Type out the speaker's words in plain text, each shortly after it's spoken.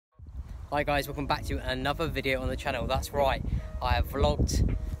Hi guys, welcome back to another video on the channel. That's right, I have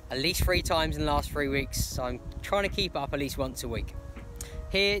vlogged at least 3 times in the last 3 weeks, so I'm trying to keep it up at least once a week.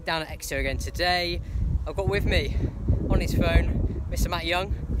 Here down at Exeter again today, I've got with me on his phone Mr. Matt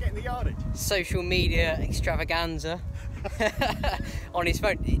Young. Getting the yardage. Social media extravaganza on his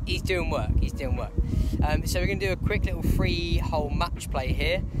phone. He's doing work, he's doing work. So we're going to do a quick little 3-hole match play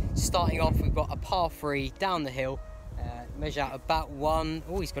here. Starting off, we've got a par 3 down the hill. Measure out about one.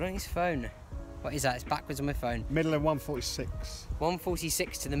 Oh, he's got it on his phone. What is that? It's backwards on my phone. Middle and 146.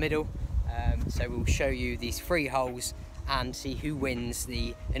 146 to the middle. So we'll show you these 3 holes and see who wins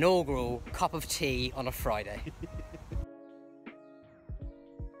the inaugural cup of tea on a Friday.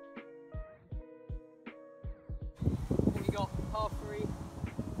 What we got? Par 3. I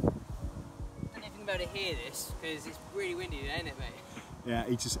don't know if you can be able to hear this because it's really windy there, isn't it, mate? Yeah,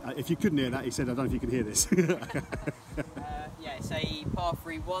 he just, if you couldn't hear that, he said, I don't know if you can hear this. Yeah, it's a par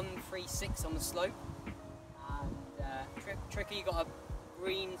 3, 136 on the slope. And tricky, you got a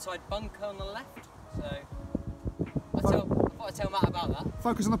green side bunker on the left. So I thought I'd tell Matt about that.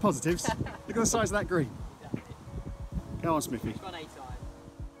 Focus on the positives. Look at the size of that green. Exactly. Go on, Smithy. It's got an 8 iron.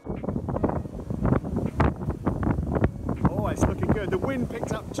 Oh, it's looking good. The wind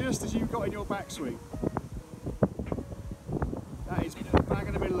picked up just as you got in your backswing. That is bang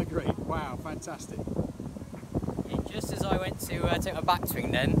in the middle of the green. Wow, fantastic. Yeah, just as I went to take my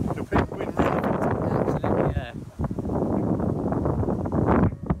backswing then. The big wind really picked up. Absolutely, yeah.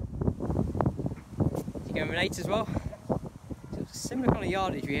 You going with an 8 as well? So it's a similar kind of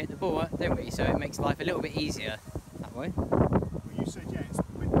yardage we hit the ball, don't we? So it makes life a little bit easier that way. Well, you said, yeah, it's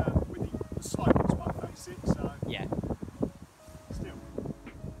with the slope, it's 136, so... Yeah. Still,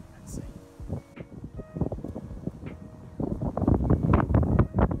 let's see.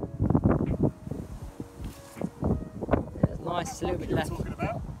 Nice, it's a little bit left. Talking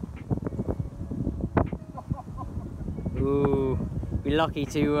about. Ooh, be lucky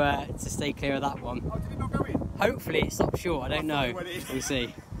to stay clear of that one. Oh, did it not go in? Hopefully it stops short, I don't know. It went in. We'll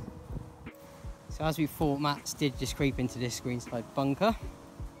see. So as we thought, Matt's did just creep into this greenside bunker.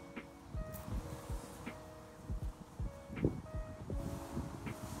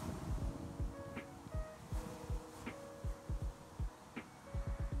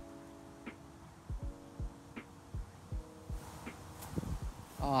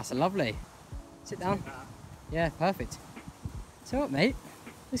 Oh, that's a lovely. Sit down. Yeah, perfect. So what, mate?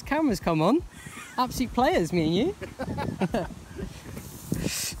 This camera's come on. Absolute players, me and you.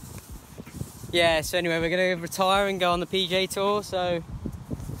 Yeah, so anyway, we're going to retire and go on the PJ Tour, so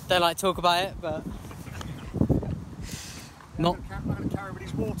don't like to talk about it, but... Not... I'm going to carry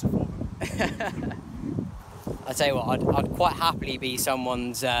everybody's water for them. I tell you what, I'd quite happily be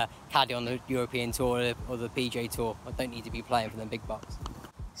someone's caddy on the European Tour or the PJ Tour. I don't need to be playing for them big bucks.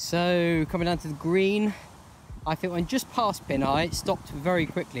 So, coming down to the green, I think when just past pin high, it stopped very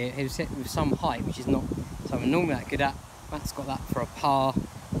quickly. It was hit with some height, which is not something I'm normally that good at. Matt's got that for a par,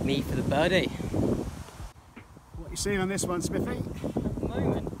 me for the birdie. What are you seeing on this one, Smithy? At the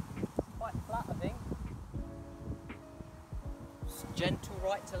moment, quite flat, I think. Just gentle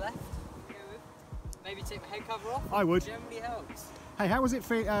right to left. Maybe take my head cover off. I would. Generally helps. Hey, how was it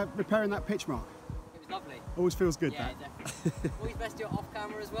repairing that pitch mark? It was lovely. Always feels good, Yeah, that. definitely. Always best to do it off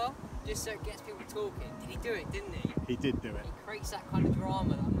camera as well, just so it gets people talking. Did he do it, didn't he? He did do it. He creates that kind of drama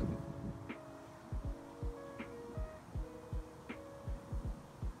that I'm looking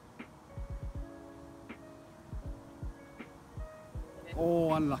for.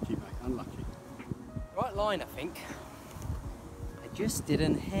 Oh, unlucky, mate, unlucky. Right line, I think. I just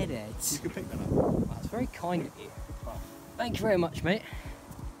didn't hit it. You can pick that up. That's very kind of you. Thank you very much, mate.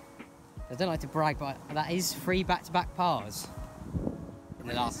 I don't like to brag, but that is 3 back-to-back pars. In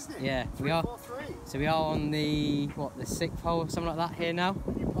the last, isn't it? yeah, 3, we are. 4, 3. So we are on the what, the 6th hole, something like that here now.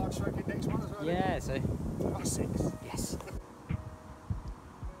 You park stroking next one as well. Yeah, so About 6. yes.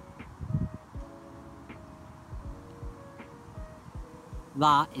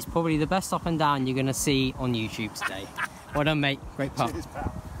 That is probably the best up and down you're going to see on YouTube today. Well done, mate. Great putt. Cheers,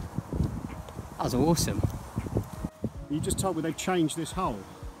 pal. That was awesome. You just told me they've changed this hole.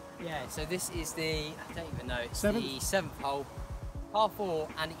 Yeah, so this is the, I don't even know, it's Seventh? the 7th hole, par 4,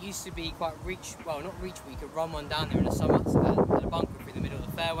 and it used to be quite well, not reachable, you could run one down there in the summer, so had a bunker through the middle of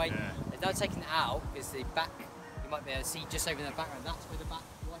the fairway. Yeah. They've now taken it out because the back, you might be able to see just over the background, that's where the back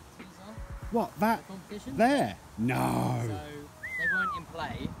white tees are. What, that? The competition. There? No. So they weren't in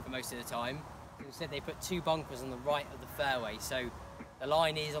play for most of the time. Instead they put 2 bunkers on the right of the fairway, so the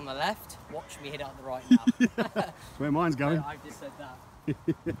line is on the left. Watch me hit it up the right now. That's where mine's going. I've just said that.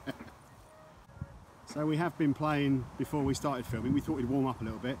 So we have been playing before we started filming. We thought we'd warm up a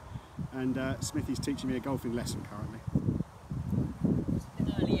little bit, and Smithy's teaching me a golfing lesson currently. It's a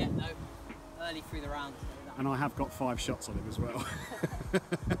bit early yet though, early through the round. So and I have got 5 shots on him as well.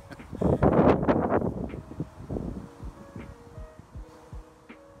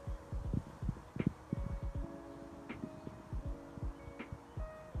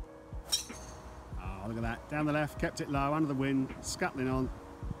 Oh, look at that. Down the left, kept it low, under the wind, scuttling on.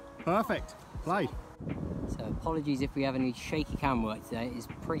 Perfect. Play. So apologies if we have any shaky camera work today. It's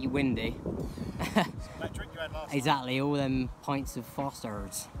pretty windy. That drink you had last Exactly, all them pints of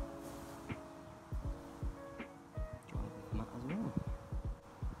Foster's.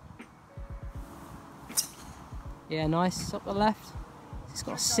 Yeah, nice up the left. Just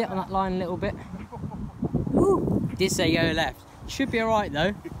got to sit on that line a little bit. Woo! Did say go left. Should be alright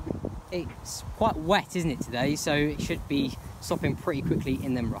though. It's quite wet, isn't it, today? So it should be stopping pretty quickly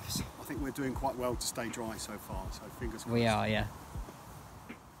in them roughs. I think we're doing quite well to stay dry so far, so fingers crossed. We are, yeah.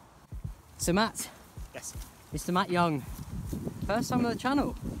 So Matt. Yes. Mr. Matt Young. First time on the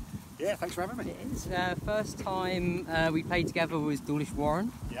channel. Yeah, thanks for having me. It is. First time we played together was Dawlish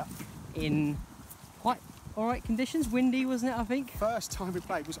Warren. Yeah. In quite alright conditions, windy wasn't it, I think? First time we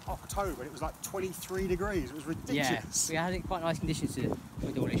played was October and it was like 23 degrees, it was ridiculous. Yeah, we had quite nice conditions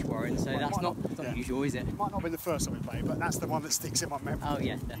with Dawlish Warren, so that's not usual, is it? It might not have been the first time we played, but that's the one that sticks in my memory. Oh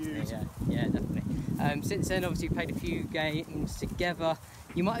yeah, definitely, yeah, definitely. Since then, obviously, we played a few games together.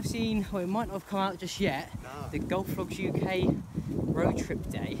 You might have seen, or it might not have come out just yet, the Golf Vlogs UK road trip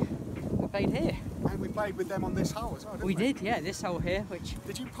day. We played here. And we played with them on this hole as well, didn't we? We did, yeah, this hole here, which...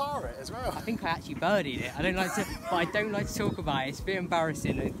 Did you par it as well? I think I actually birdied it. I don't like to, but I don't like to talk about it. It's a bit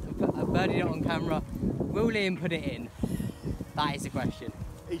embarrassing. I birdied it on camera. Will Liam put it in? That is the question.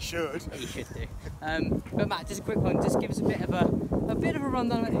 He should. He should do. But Matt, just a quick one. Just give us a bit of a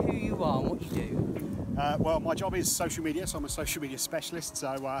rundown about who you are and what you do. Well, my job is social media, so I'm a social media specialist. So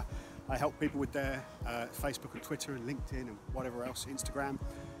I help people with their Facebook and Twitter and LinkedIn and whatever else, Instagram.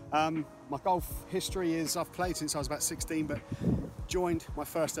 My golf history is I've played since I was about 16, but joined my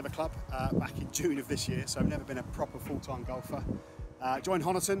first ever club back in June of this year, so I've never been a proper full-time golfer. Joined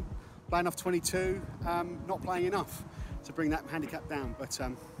Honiton, playing off 22, not playing enough to bring that handicap down, but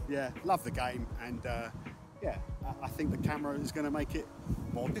yeah, love the game, and yeah, I think the camera is going to make it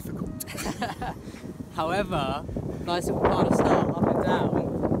more difficult. However, nice little part of start up and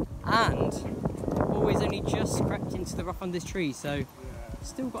down, and always only just crept into the rough on this tree, so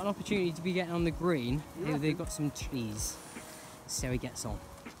still got an opportunity to be getting on the green. Here they've got some trees. See how he gets on.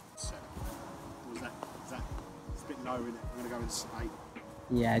 So, what was that? It's a bit low, isn't it? I'm going to go with 8.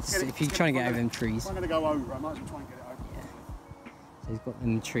 Yeah, if you're trying to get over them trees. I'm going to go over, I might as well try and get it over. Yeah. So he's got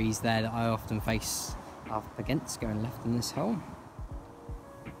them trees there that I often face up against, going left in this hole.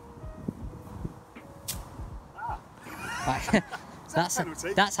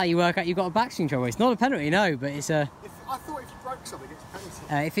 That's how you work out you've got a backswing trouble. It's not a penalty, no, but it's a... I thought if you broke something, it's a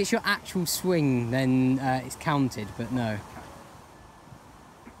penalty. If it's your actual swing, then it's counted, but no.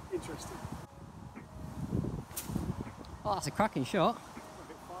 Okay. Interesting. Oh, that's a cracking shot. A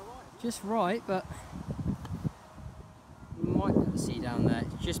bit far right. Just right, but you might be able to see down there.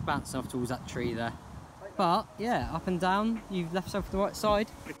 It's just bouncing off towards that tree there. But yeah, up and down. You've left yourself to the right side.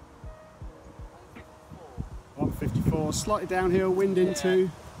 154, slightly downhill, wind into.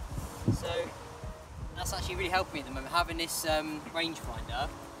 So that's actually really helped me at the moment. Having this rangefinder,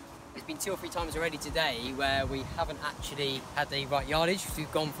 there's been 2 or 3 times already today where we haven't actually had the right yardage.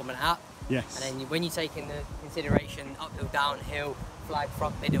 We've gone from an app. Yes. And then when you take into consideration uphill, downhill, flag,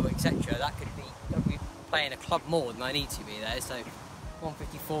 front, middle, etc., that could be playing a club more than I need to be there. So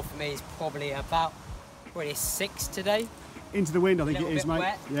 154 for me is probably about 6 today. Into the wind, I think it is, mate.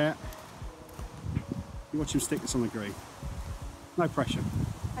 Wet. Yeah. You watch him stick this on the green. No pressure.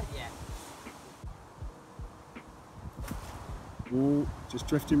 Yeah. Ooh, just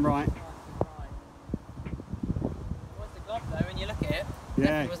drifting right. What's the glove though, when you look at it?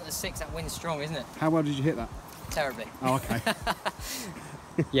 Yeah. It wasn't a 6, that wind's strong, isn't it? How well did you hit that? Terribly. Oh, okay.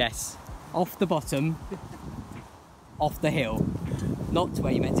 Yes. Off the bottom, off the hill. Not to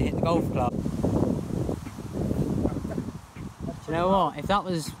where you meant to hit the golf club. Do you know what? If that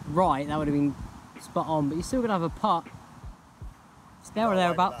was right, that would have been spot on, but you're still going to have a putt. It's there or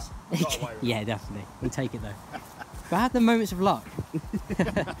thereabouts. Yeah, definitely. We'll take it though. But I had the moments of luck.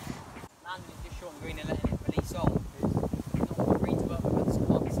 Landing just short of green and letting it release on. Not all green to work with, so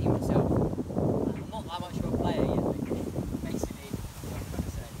I can see myself. I'm not that much of a player yet, basically. What I'm trying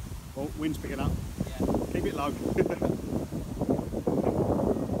to say. Oh, wind's picking up. Yeah. Keep it low.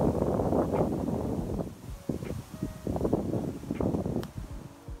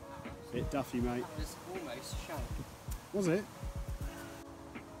 Duffy, mate. That was almost shank. Was it?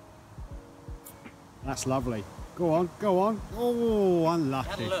 That's lovely. Go on, go on. Oh, unlucky.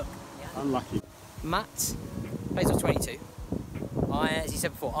 Had a look. Unlucky. Matt plays off 22. As you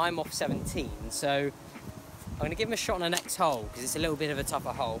said before, I'm off 17, so I'm going to give him a shot on the next hole because it's a little bit of a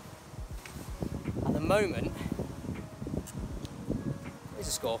tougher hole. At the moment, here's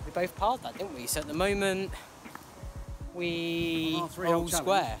the score. We both parred that, didn't we? So at the moment, we all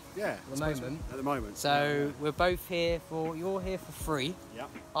square. Yeah, at the moment. At the moment. So we're both here for. You're here for 3. Yep.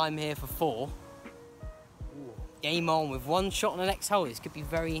 I'm here for 4. Game on with 1 shot on the next hole. This could be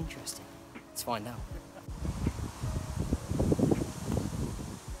very interesting. Let's find out.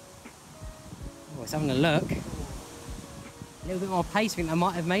 Oh, it's having a look. A little bit more pace. I think I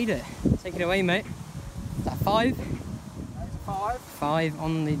might have made it. Take it away, mate. Is that 5? That is a 5. 5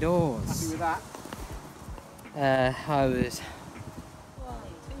 on the doors. Happy with that? I was 1,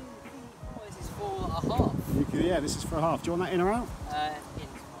 2, 3, 4. This is 4.5. Yeah, this is for a half. Do you want that in or out? In's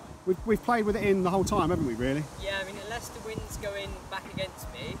fine. We've played with it in the whole time, haven't we, really? Yeah, I mean, unless the wind's going back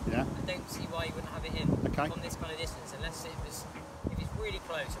against me, yeah. I don't see why you wouldn't have it in from this kind of distance. Unless it was, if it's really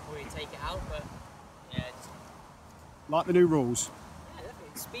close, I'll probably take it out. But yeah, just, like the new rules. Yeah, definitely.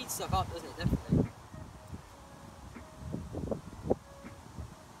 It speeds stuff up, doesn't it? Definitely.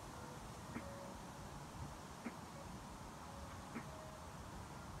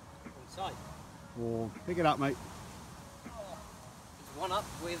 Inside. Oh, pick it up, mate. He's 1 up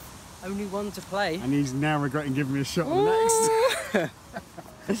with only 1 to play. And he's now regretting giving me a shot on the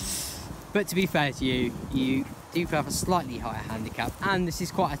next. But to be fair to you, you do have a slightly higher handicap, and this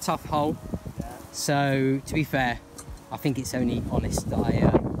is quite a tough hole. Yeah. So to be fair, I think it's only honest that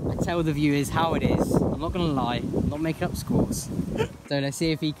I tell the viewers how it is. I'm not going to lie. I'm not making up scores. So let's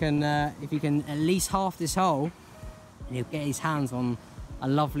see if he can at least half this hole, and he'll get his hands on a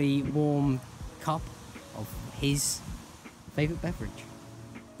lovely warm cup of his favourite beverage.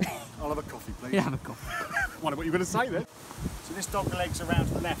 I'll have a coffee, please. Yeah, have a coffee. Wonder what you were going to say then. So this dog legs around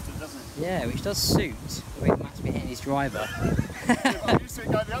to the left, doesn't it? Yeah, which does suit the way Matt's been hitting his driver. I'm used to it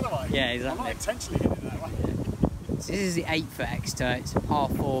going the other way. Yeah, exactly. I'm not intentionally hitting it that way. So this is the 8-foot extra. It's a par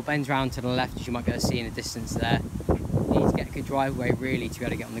 4, bends round to the left, as you might be able to see in the distance there. You need to get a good driveway really to be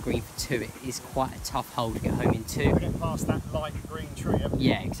able to get on the green for 2. It is quite a tough hole to get home in 2. Get past that light green tree, haven't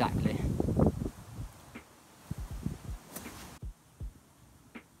you? Yeah, exactly.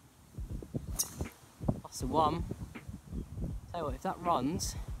 That's the 1. Tell you what, if that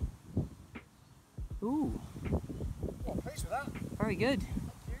runs, ooh, Oh, pleased with that. very good. Thank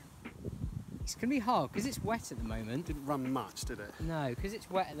you. It's going to be hard because it's wet at the moment. Didn't run much, did it? No, because it's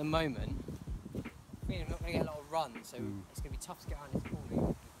wet at the moment. I mean, I'm not going to get a lot of run, so it's going to be tough to get around this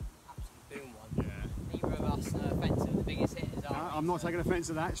pool. Absolutely boom one. Yeah. Neither of us offence are the biggest hitters, are we? I'm not taking offence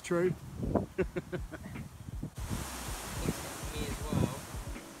to that, it's true. Me as well.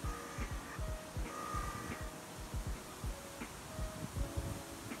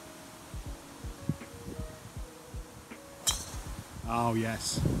 Oh,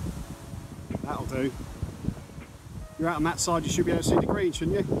 yes. That'll do. You're out on that side, you should be able to see the green,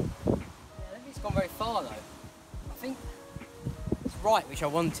 shouldn't you? Yeah, I don't think it's gone very far though. I think it's right, which I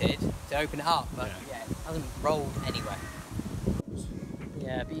wanted to open it up, but yeah, it hasn't rolled anywhere.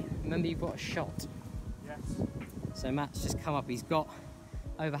 Yeah, but remember you've got a shot. Yes. So Matt's just come up, he's got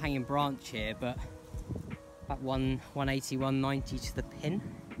overhanging branch here, but about 180, 190 to the pin.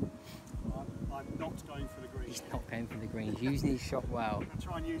 I'm not going for the green. He's not going for the green, he's using his shot well. I'm going to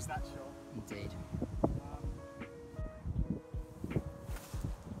try and use that shot. Indeed.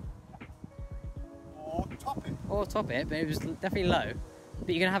 Or top it. Or top it, but it was definitely low.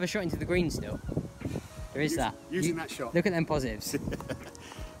 But you're going to have a shot into the green still. There is that. Using that shot. Look at them positives.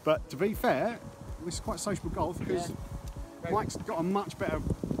 But to be fair, this is quite sociable golf because Mike's got a much better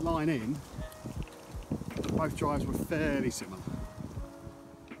line in. Both drives were fairly similar.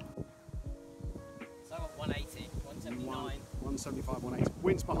 So I got 180, 179. 175, 180.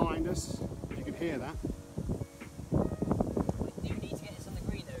 Wind's behind us, if you can hear that. We do need to get this on the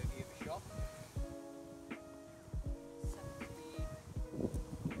green though, if you have a shot. 75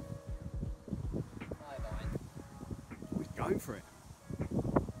 iron. He's going for it.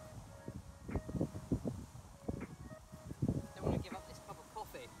 Don't want to give up this cup of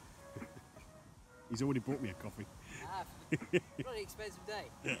coffee. He's already bought me a coffee. Ah, bloody expensive day.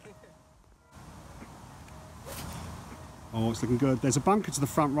 Oh, it's looking good. There's a bunker to the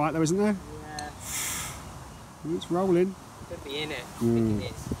front right though, isn't there? Yeah. It's rolling. Could be in it. I think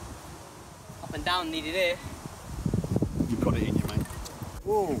it is. Up and down needed here. You've got it in you, mate.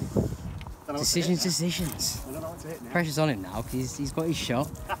 Whoa. Decisions. I don't know what to hit now. Pressure's on him now because he's got his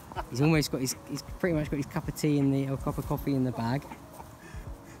shot. He's almost got he's pretty much got his cup of tea in the, or cup of coffee in the bag.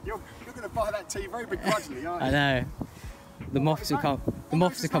 You're going to buy that tea very begrudgingly, aren't you? I know. The moths will come. The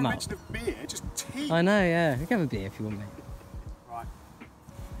moths will come out. Mention of beer, just tea. I know, yeah. You can have a beer if you want, mate. Right.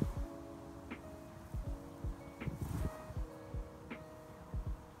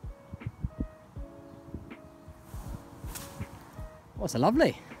 Oh, it's a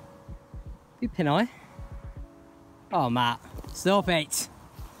lovely. Good pin eye. Oh, Matt, stop it.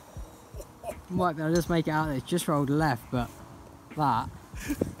 Might be able to just make it out there. It's just rolled left, but that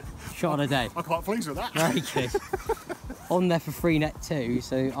shot of the day. I'm quite pleased with that. Very good. On there for free net too,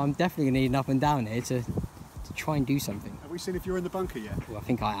 so I'm definitely going to need an up and down here to try and do something. Have we seen if you're in the bunker yet? Well, I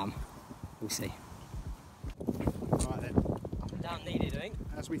think I am. We'll see. Right then. Up and down needed, I think.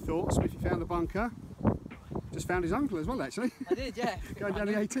 As we thought, Smithy found the bunker. Just found his uncle as well, actually. I did, yeah. Going down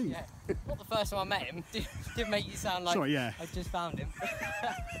the 18th. Yeah. Not the first time I met him. Did make you sound like Sorry, yeah. I just found him.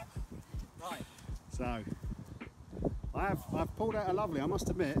 Right. So, I've pulled out a lovely, I must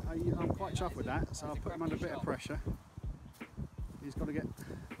admit. I'm quite chuffed with that, so I'll put him under a bit of pressure. He's got to get,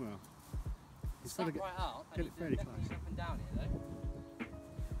 well, he's got to get, right out. get it fairly close. Up and down here, though.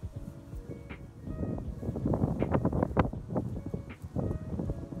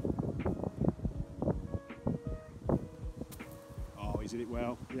 Oh, he's in it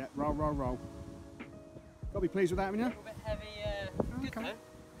well. Yeah, roll, roll, roll. Got to be pleased with that, haven't you? A little bit heavy, good though.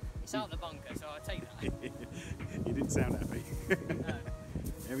 It's out the bunker, so I'll take that. He didn't sound happy. No.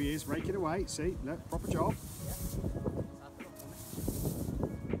 There he is, raking away. See, look, proper job.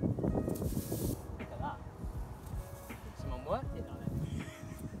 Someone worked it on it.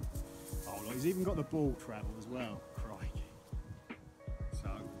 Oh, look, he's even got the ball travel as well. Crikey.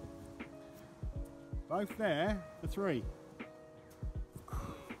 So, both there for three.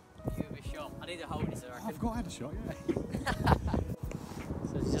 You have a shot. I need to hold this, I reckon. I've got had a shot, yeah.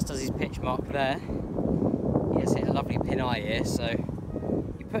 So he just does his pitch mark there. He has hit a lovely pin eye here, so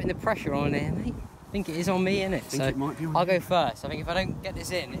you're putting the pressure on here, mate. I think it is on me, isn't it? So it might be on I'll you. go first. I think if I don't get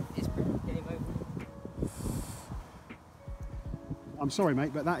this in, it's game over. I'm sorry,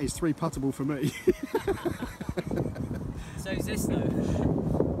 mate, but that is three puttable for me. So is this though.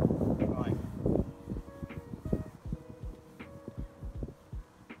 Right.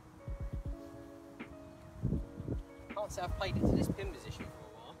 Can't say I've played into this pin position for a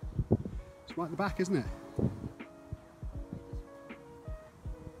while. It's right at the back, isn't it?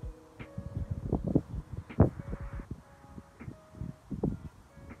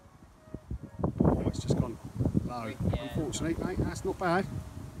 Oh, it's just gone low. Yeah. Unfortunately, mate, that's not bad.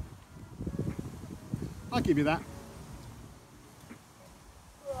 I'll give you that.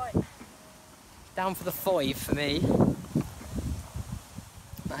 Right. Down for the 5 for me.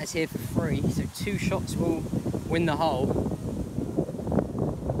 That is here for free, so 2 shots will win the hole.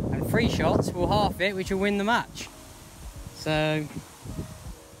 And 3 shots will half it, which will win the match. So,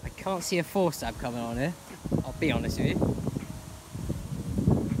 I can't see a 4 stab coming on here, I'll be honest with you.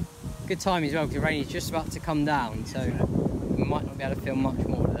 Good time as well, because the rain is just about to come down, so we might not be able to film much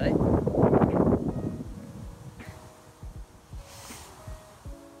more today.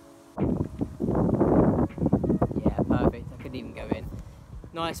 Yeah, perfect, I couldn't even go in.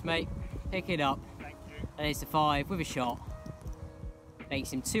 Nice, mate, pick it up. Thank you. And it's the 5 with a shot.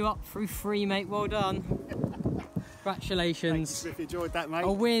 Makes him 2 up through 3, mate, well done. Congratulations. If you enjoyed that, mate.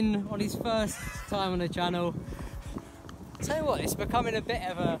 A win on his first time on the channel. Tell you what, it's becoming a bit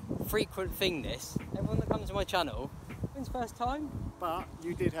of a frequent thing, this. Everyone that comes to my channel wins first time. But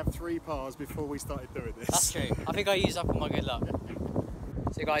you did have 3 pars before we started doing this. That's true. I think I used up all my good luck.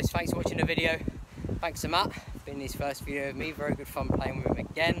 So guys, thanks for watching the video. Thanks to Matt. It's been his first video of me. Very good fun playing with him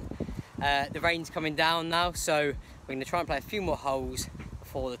again. The rain's coming down now, so we're going to try and play a few more holes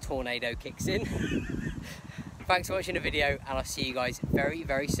before the tornado kicks in. Thanks for watching the video, and I'll see you guys very,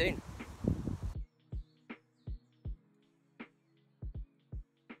 very soon.